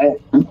 hey,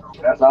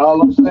 that's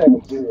all I'm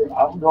saying. Shit,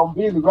 I'm gonna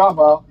be the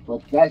grandpa,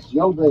 but that's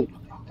your baby.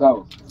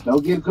 So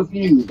don't get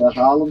confused. That's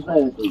all I'm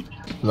saying to you.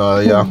 No,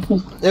 yeah.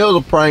 It was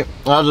a prank.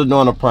 I was just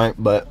doing a prank,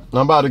 but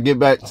I'm about to get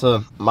back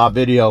to my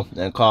video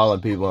and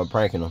calling people and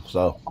pranking them.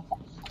 So,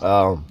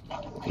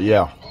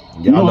 yeah.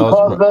 Y'all know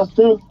us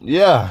too?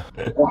 Yeah.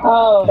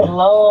 Oh,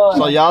 Lord.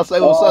 So y'all say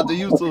what's up to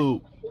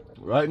YouTube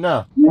right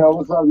now. Yeah,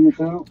 what's up,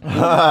 YouTube?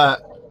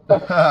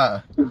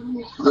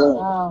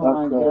 Oh,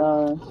 my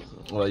God.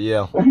 Well,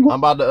 yeah. I'm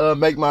about to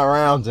make my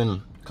rounds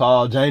and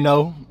call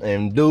Jano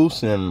and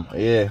Deuce, and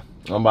yeah.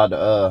 I'm about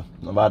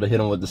to hit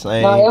him with the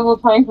same. Don't ever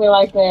prank me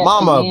like that.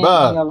 Mama,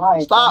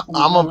 bruh, stop.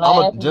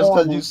 I'm just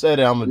because you said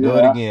it, I'm gonna do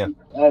it again.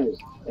 Hey,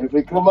 if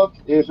it come up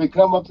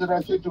to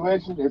that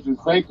situation, if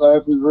it's fake or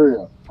if it's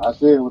real, I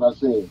said what I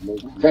said,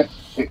 nigga.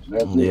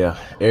 That's yeah,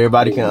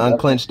 everybody can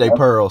unclench their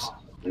pearls.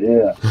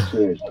 Yeah,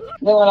 shit.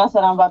 Then when I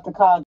said I'm about to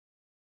call,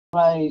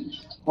 like,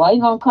 why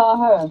you gonna call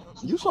her?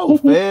 You so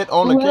fed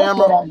on the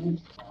camera?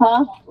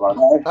 Huh?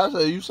 I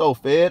said you so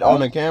fed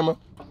on the camera.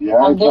 Yeah,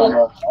 I'm dead.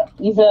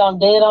 You said I'm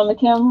dead on the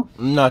camera?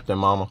 Nothing,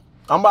 mama.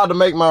 I'm about to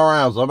make my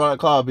rounds. I'm about to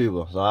call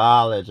people, so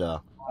I'll let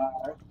y'all.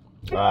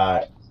 All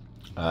right.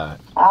 I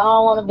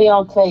don't want to be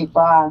on tape.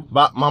 Bye.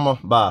 Bye, mama.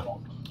 Bye.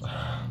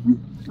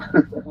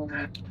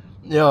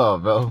 Yo,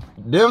 bro.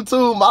 Them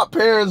two, my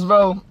parents,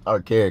 bro, are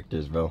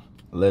characters, bro.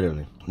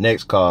 Literally.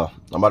 Next call.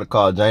 I'm about to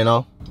call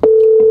Jano.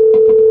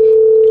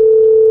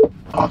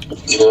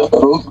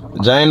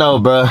 Jano,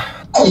 bro.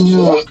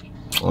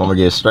 I'm gonna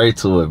get straight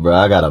to it, bro.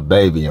 I got a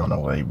baby on the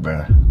way,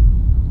 bro.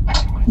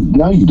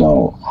 No, you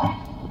don't.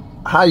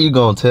 How you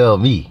gonna tell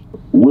me?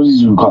 What did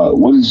you call?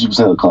 What did you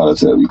tell Carter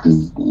to tell me?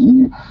 Because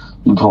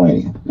you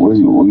playing. What do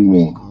you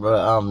mean? Bro,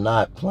 I'm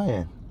not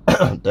playing.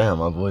 Damn,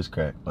 my voice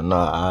cracked. But no,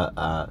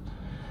 I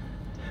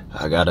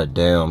got a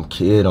damn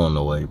kid on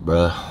the way,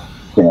 bro.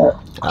 Yeah.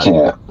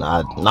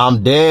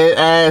 I'm dead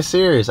ass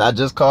serious. I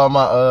just called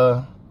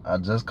my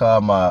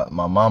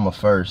mama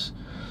first.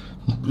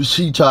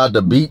 She tried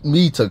to beat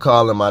me to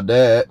calling my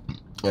dad,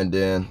 and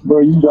then.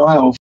 Bro, you don't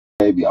have a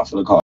baby. I'm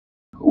finna call.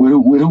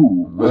 With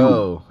who?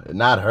 Bro,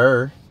 not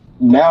her.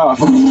 Now.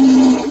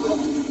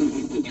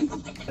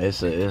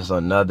 It's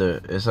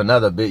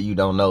another bit you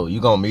don't know. You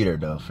gonna meet her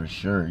though for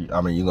sure.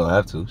 I mean, you gonna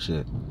have to.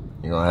 Shit,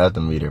 you gonna have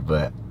to meet her,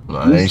 but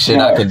ain't shit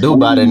I can do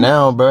about it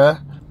now, bruh.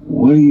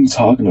 What are you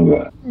talking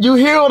about? You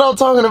hear what I'm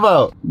talking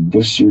about?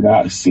 But you're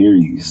not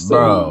serious, so.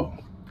 Bro.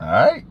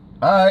 All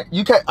right.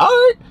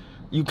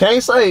 You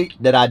can't say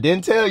that I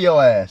didn't tell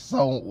your ass.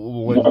 So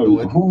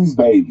whose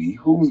baby?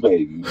 Whose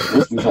baby?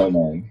 What's this her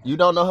name? You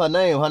don't know her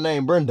name. Her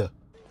name Brenda.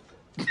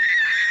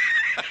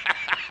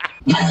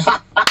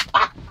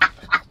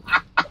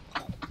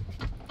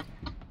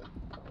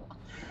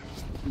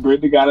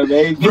 Brenda got a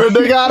baby.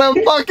 Brenda got a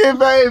fucking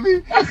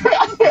baby.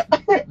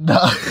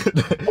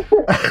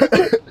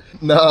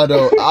 No,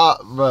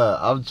 bro,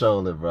 I'm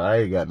trolling, bro. I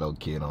ain't got no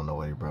kid on the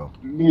way, bro.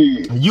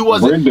 You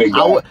wasn't.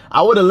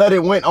 I would have let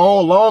it went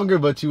on longer,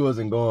 but you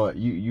wasn't going.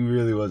 You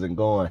really wasn't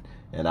going,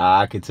 and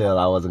I could tell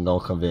I wasn't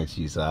gonna convince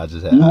you. So I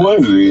just had. You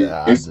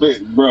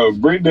wasn't, bro,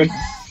 Brenda.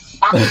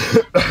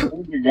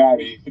 You got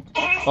it.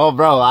 Oh,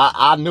 bro,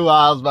 I knew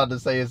I was about to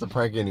say it's a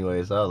prank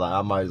anyway, so I was like,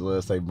 I might as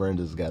well say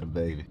Brenda's got a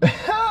baby.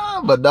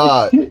 But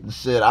dog,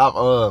 shit,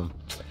 I'm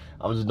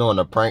just doing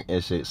a prank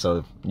and shit.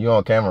 So you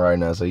on camera right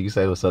now, so you can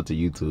say what's up to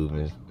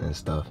YouTube and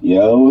stuff.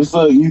 Yo, what's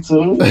up,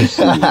 YouTube?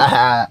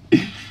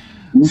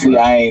 You see,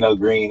 I ain't no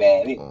green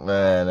at it.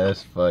 Man,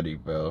 that's funny,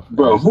 bro.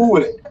 Bro,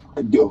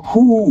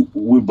 who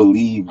would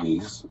believe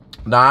this?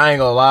 Nah, I ain't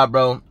gonna lie,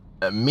 bro.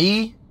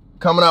 Me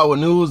coming out with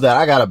news that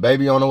I got a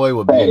baby on the way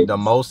would be the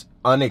most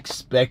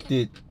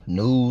unexpected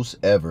news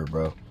ever,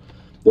 bro.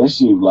 That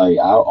shit, like,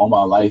 on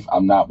my life,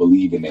 I'm not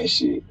believing that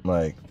shit.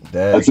 Like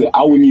that.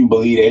 I wouldn't even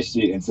believe that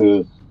shit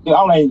until.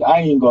 I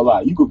ain't gonna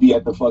lie. You could be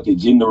at the fucking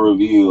gender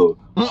reveal,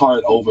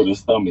 heart over the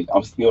stomach.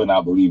 I'm still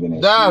not believing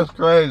that. That's shit.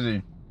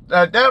 Crazy.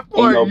 At that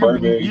point,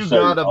 you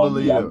gotta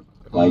believe it.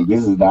 Like,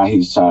 this is not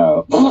his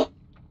child.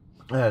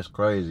 That's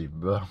crazy,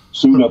 bro.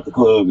 Shooting up the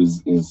club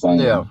is insane.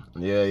 Yeah.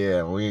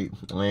 We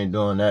ain't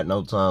doing that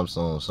no time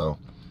soon. So.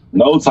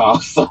 No time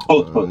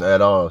soon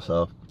at all.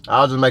 So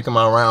I was just making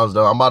my rounds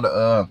though. I'm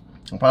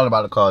probably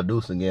about to call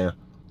Deuce again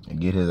and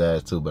get his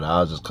ass too. But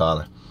I was just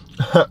calling.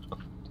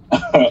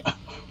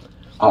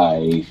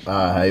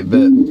 Alright,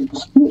 bet.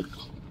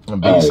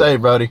 Be safe,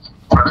 Brody.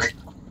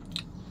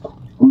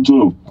 You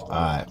too.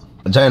 Alright.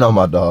 Jane on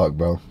my dog,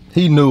 bro.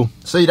 He knew.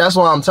 See, that's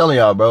why I'm telling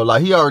y'all, bro.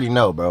 Like, he already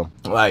know, bro.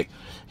 Like,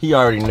 he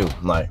already knew.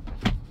 Like,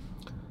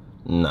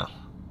 no.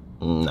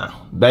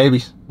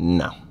 Babies,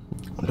 no.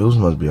 Deuce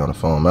must be on the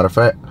phone. Matter of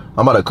fact,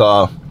 I'm about to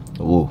call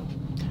Woo.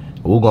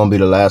 Woo gonna be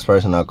the last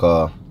person I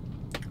call.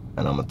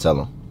 And I'm gonna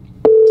tell him.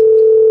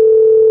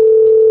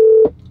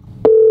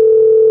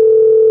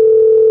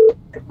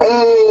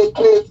 Hey.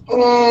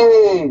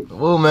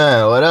 Woo,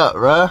 man, what up,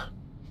 bro?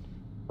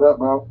 What's up,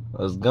 bro?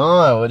 What's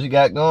going? What you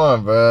got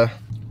going, bro?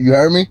 You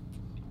heard me?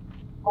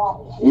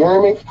 You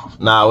hear me?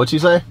 Nah, what you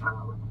say?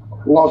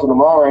 We going to the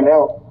mall right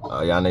now.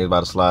 Oh, y'all niggas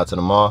about to slide to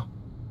the mall?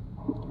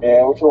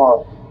 Yeah, what you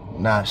want?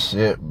 Nah,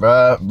 shit,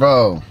 bro.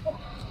 Bro,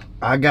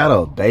 I got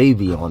a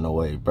baby on the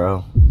way,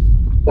 bro.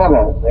 Shut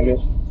up,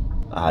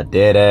 nigga.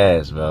 Dead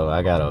ass, bro.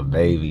 I got a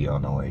baby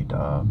on the way,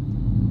 dog.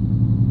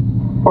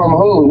 From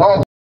who?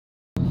 Not.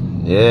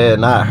 Yeah,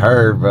 not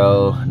her,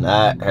 bro.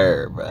 Not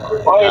her, bro.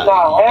 Oh,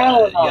 not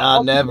hell no.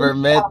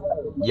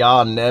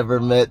 Y'all never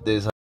met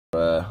this,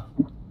 bro.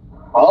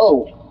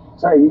 Oh,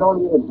 sorry, you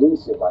don't even do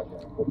shit like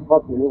that. What the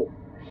fuck you mean?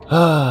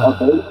 A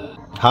baby?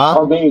 Huh?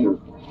 A baby.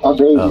 A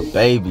baby. A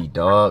baby,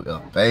 dog. A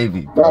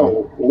baby, bro. Bro,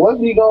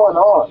 what be going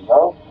on,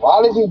 bro?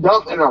 Why did you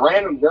dump in a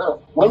random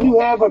girl? When you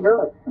have a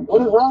girl?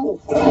 What is wrong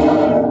with you?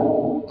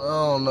 I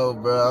don't know,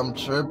 bro. I'm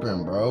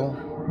tripping, bro.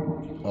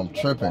 I'm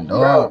tripping,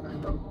 dog.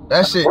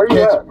 That shit. Where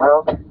you at,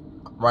 bro?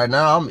 Right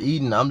now, I'm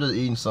just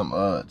eating some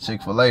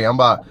Chick-fil-A. I'm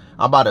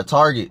about to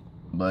Target,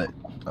 but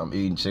I'm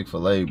eating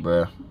Chick-fil-A,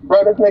 bro.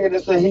 Bro, this nigga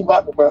just said he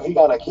got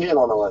a kid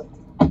on the way.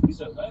 He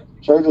said what?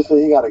 Trey just said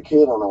he got a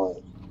kid on the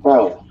way.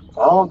 Bro,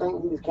 I don't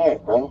think he's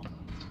cat, bro.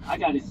 I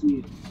gotta see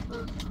it.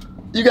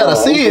 You gotta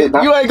see it?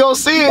 You ain't gonna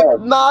see it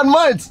 9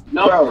 months.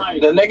 No, bro,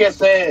 the nigga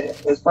said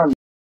it's from.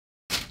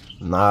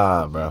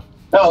 Nah, bro.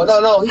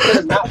 No. He said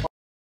it's not from.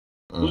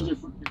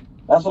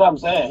 That's what I'm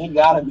saying. He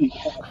gotta be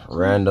cat.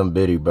 Random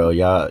bitty, bro.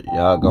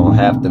 Y'all gonna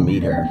have to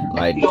meet her.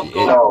 Like,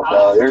 No,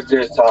 bro. You're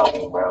just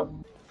talking, bro.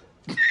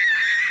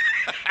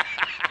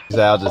 Is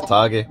that just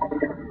talking?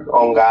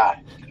 On God.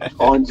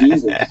 On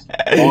Jesus.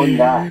 On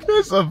God.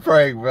 It's a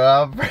prank,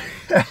 bro.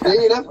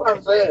 See, that's what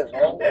I'm saying,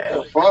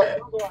 man.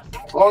 What the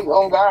fuck?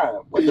 On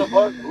God. What the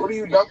fuck? What are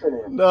you dumping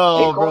in?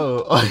 No,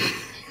 bro.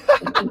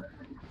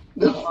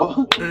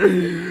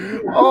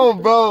 Oh,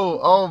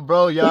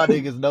 bro. Y'all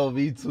niggas know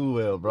me too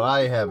well, bro.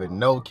 I ain't having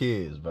no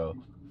kids, bro.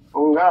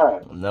 On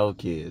God. No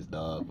kids,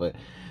 dog. But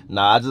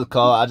nah, I just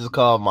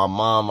called my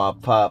mom, my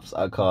pops.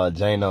 I called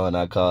Jano, and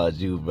I called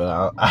you,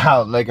 bro. I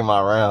was making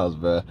my rounds,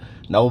 bro.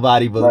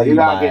 Nobody believed my ass. You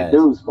gotta get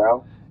Deuce,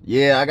 bro.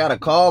 Yeah, I gotta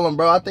call him,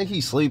 bro. I think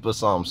he sleep or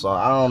something, so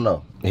I don't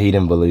know. He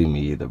didn't believe me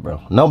either, bro.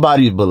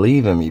 Nobody's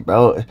believing me,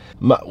 bro.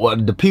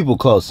 The people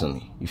close to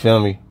me, you feel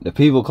me? The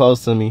people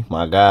close to me,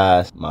 my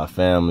guys, my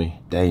family,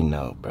 they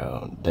know,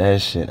 bro. That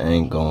shit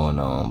ain't going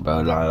on,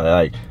 bro.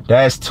 Like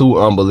that's too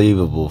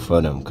unbelievable for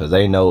them, because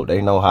they know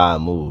how I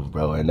move,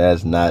 bro. And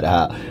that's not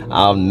how,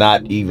 I'm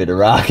not even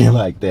rocking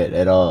like that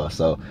at all,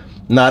 so.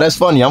 Nah, that's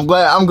funny. I'm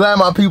glad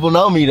my people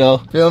know me though.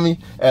 Feel me?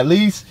 At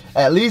least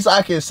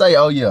I can say,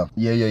 oh yeah,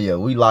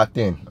 we locked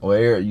in. Or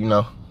you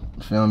know,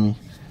 feel me?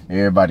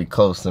 Everybody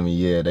close to me,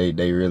 yeah,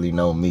 they really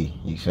know me.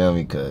 You feel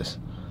me? Cause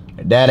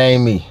that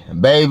ain't me.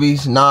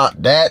 Babies,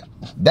 not that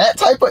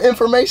type of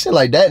information,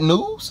 like that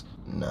news.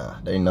 Nah,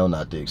 they know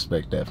not to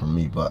expect that from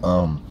me. But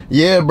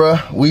yeah, bro,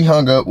 we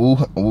hung up.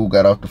 Woo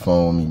got off the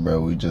phone with me,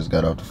 bro. We just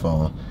got off the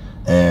phone,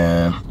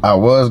 and I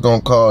was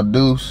gonna call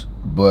Deuce,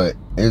 but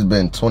it's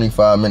been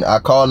 25 minutes. I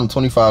called him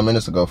 25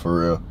 minutes ago for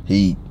real.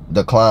 He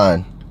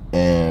declined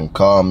and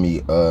called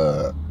me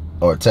or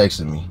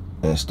texted me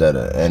instead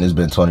of, and it's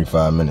been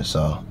 25 minutes.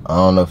 So I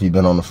don't know if he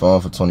been on the phone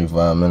for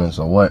 25 minutes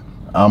or what.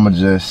 I'ma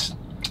just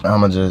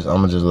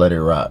let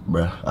it rock,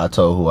 bro. I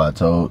told who I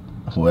told.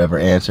 whoever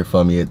answered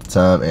for me at the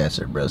time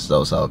answered, bro.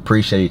 So I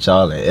appreciate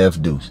y'all, and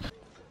F deuce.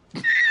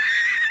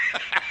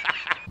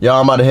 Y'all,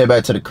 I'm about to head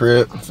back to the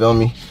crib, feel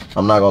me?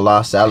 I'm not gonna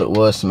lie, salad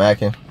was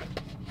smacking,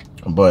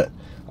 but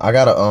I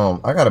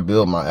gotta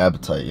build my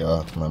appetite,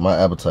 y'all. Like, my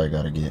appetite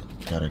gotta get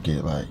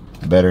like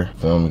better,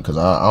 feel me? Cause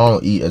I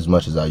don't eat as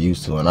much as I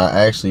used to, and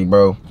I actually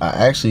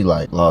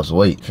like lost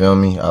weight, feel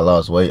me? I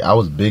lost weight. I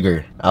was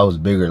bigger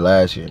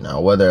last year.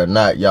 Now, whether or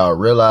not y'all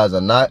realize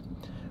or not,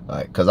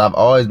 like, cause I've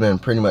always been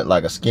pretty much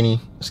like a skinny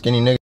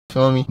nigga,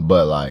 feel me?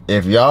 But like,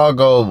 if y'all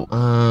go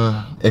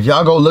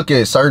look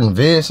at certain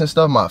vids and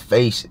stuff, my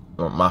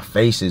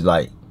face is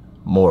like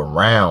more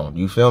round,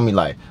 you feel me?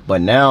 Like,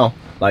 but now,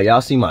 like,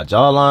 y'all see my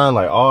jawline,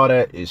 like all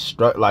that is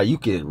struck, like you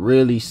can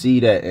really see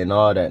that and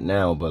all that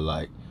now. But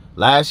like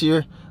last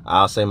year,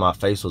 I'll say my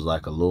face was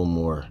like a little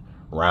more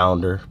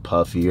rounder,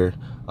 puffier.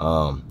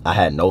 I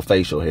had no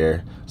facial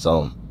hair,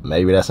 so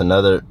maybe that's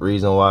another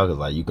reason why, cause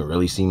like you can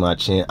really see my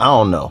chin. I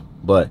don't know,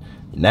 but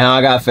now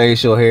I got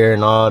facial hair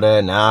and all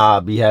that. Now I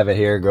be having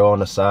hair grow on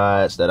the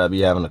sides that I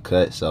be having to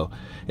cut. So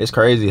it's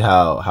crazy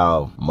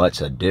how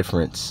much a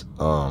difference,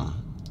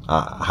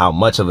 how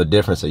much of a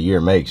difference a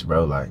year makes,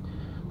 bro. Like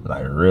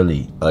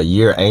really, a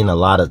year ain't a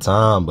lot of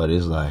time, but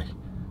it's like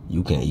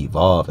you can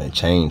evolve and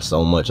change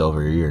so much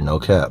over a year, no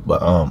cap.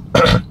 But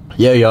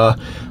yeah, y'all,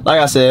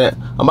 like I said,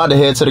 I'm about to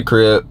head to the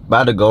crib,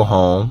 about to go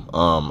home.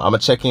 I'm gonna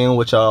check in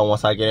with y'all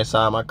once I get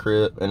inside my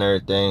crib and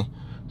everything,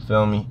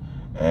 feel me,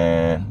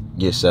 and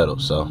get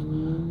settled. So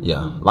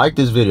yeah, like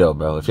this video,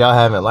 bro. If y'all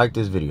haven't liked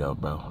this video,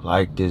 bro,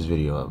 like this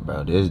video up,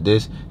 bro.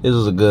 This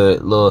was a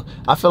good little,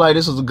 I feel like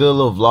this was a good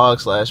little vlog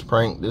slash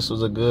prank. This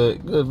was a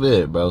good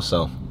vid, bro.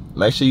 So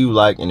make sure you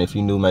like, and if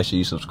you new, make sure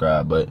you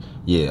subscribe. But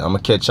yeah, I'm gonna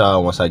catch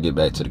y'all once I get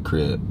back to the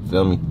crib,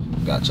 feel me?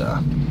 Got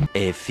y'all.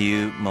 A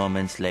few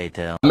moments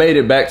later. I made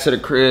it back to the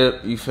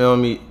crib, you feel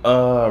me?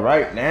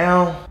 Right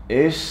now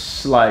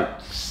it's like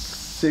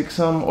 6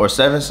 something or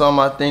 7 something,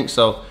 I think.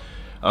 So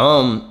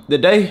the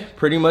day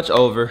pretty much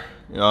over,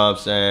 you know what I'm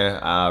saying?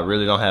 I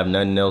really don't have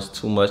nothing else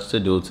too much to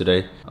do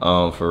today,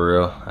 for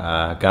real.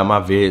 I got my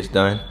vids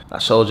done. I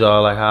showed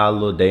y'all like how a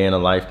little day in the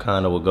life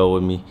kind of would go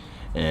with me,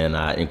 and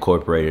I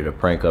incorporated a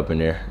prank up in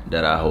there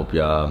that I hope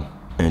y'all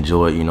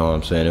enjoyed, you know what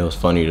I'm saying? It was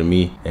funny to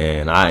me,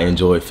 and I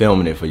enjoyed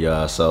filming it for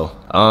y'all. So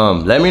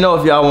let me know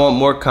if y'all want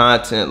more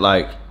content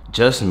like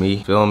just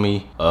me, feel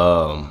me?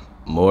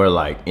 More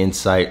like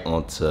insight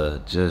onto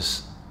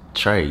just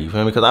Trey, you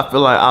feel me? Because I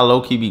feel like I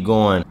low-key be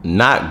going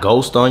not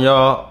ghost on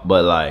y'all,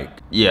 but like,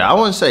 yeah, I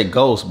wouldn't say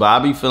ghost, but I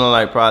be feeling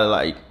like probably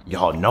like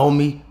y'all know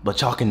me, but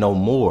y'all can know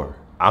more.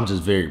 I'm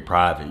just very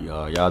private,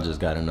 y'all. Y'all just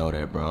gotta know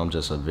that, bro. I'm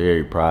just a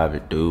very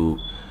private dude,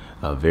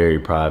 a very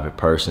private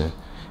person.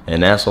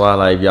 And that's why,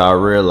 like, y'all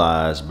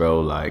realize,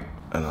 bro, like,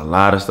 and a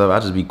lot of stuff, I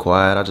just be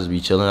quiet, I just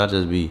be chilling, I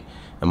just be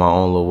in my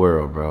own little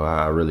world, bro.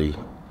 I really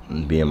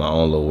be in my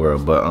own little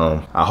world. But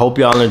I hope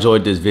y'all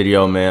enjoyed this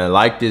video, man.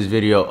 Like this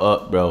video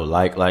up, bro.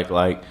 Like.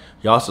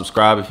 Y'all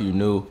subscribe if you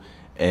new.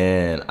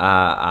 And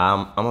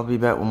I'm gonna be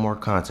back with more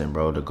content,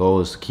 bro. The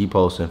goal is to keep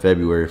posting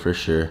February for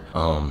sure.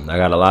 I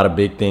got a lot of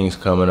big things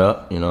coming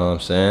up, you know what I'm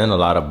saying? A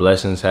lot of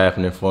blessings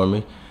happening for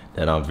me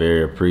that I'm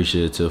very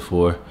appreciative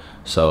for.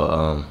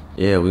 So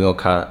yeah, we're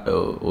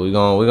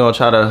gonna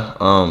try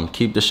to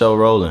keep the show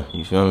rolling.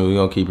 You feel me?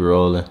 We're gonna keep it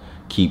rolling,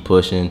 keep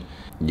pushing.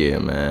 Yeah,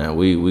 man,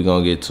 we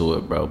gonna get to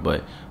it, bro.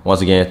 But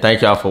once again,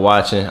 thank y'all for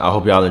watching. I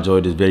hope y'all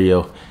enjoyed this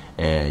video.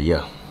 And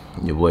yeah,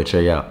 your boy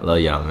Trey out.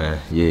 Love y'all,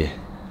 man. Yeah.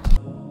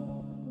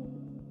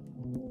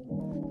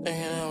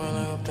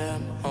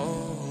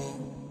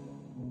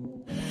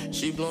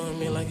 She blowing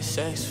me like a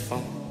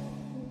saxophone.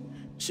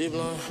 She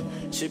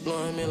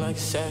blowing me like a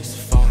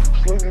saxophone.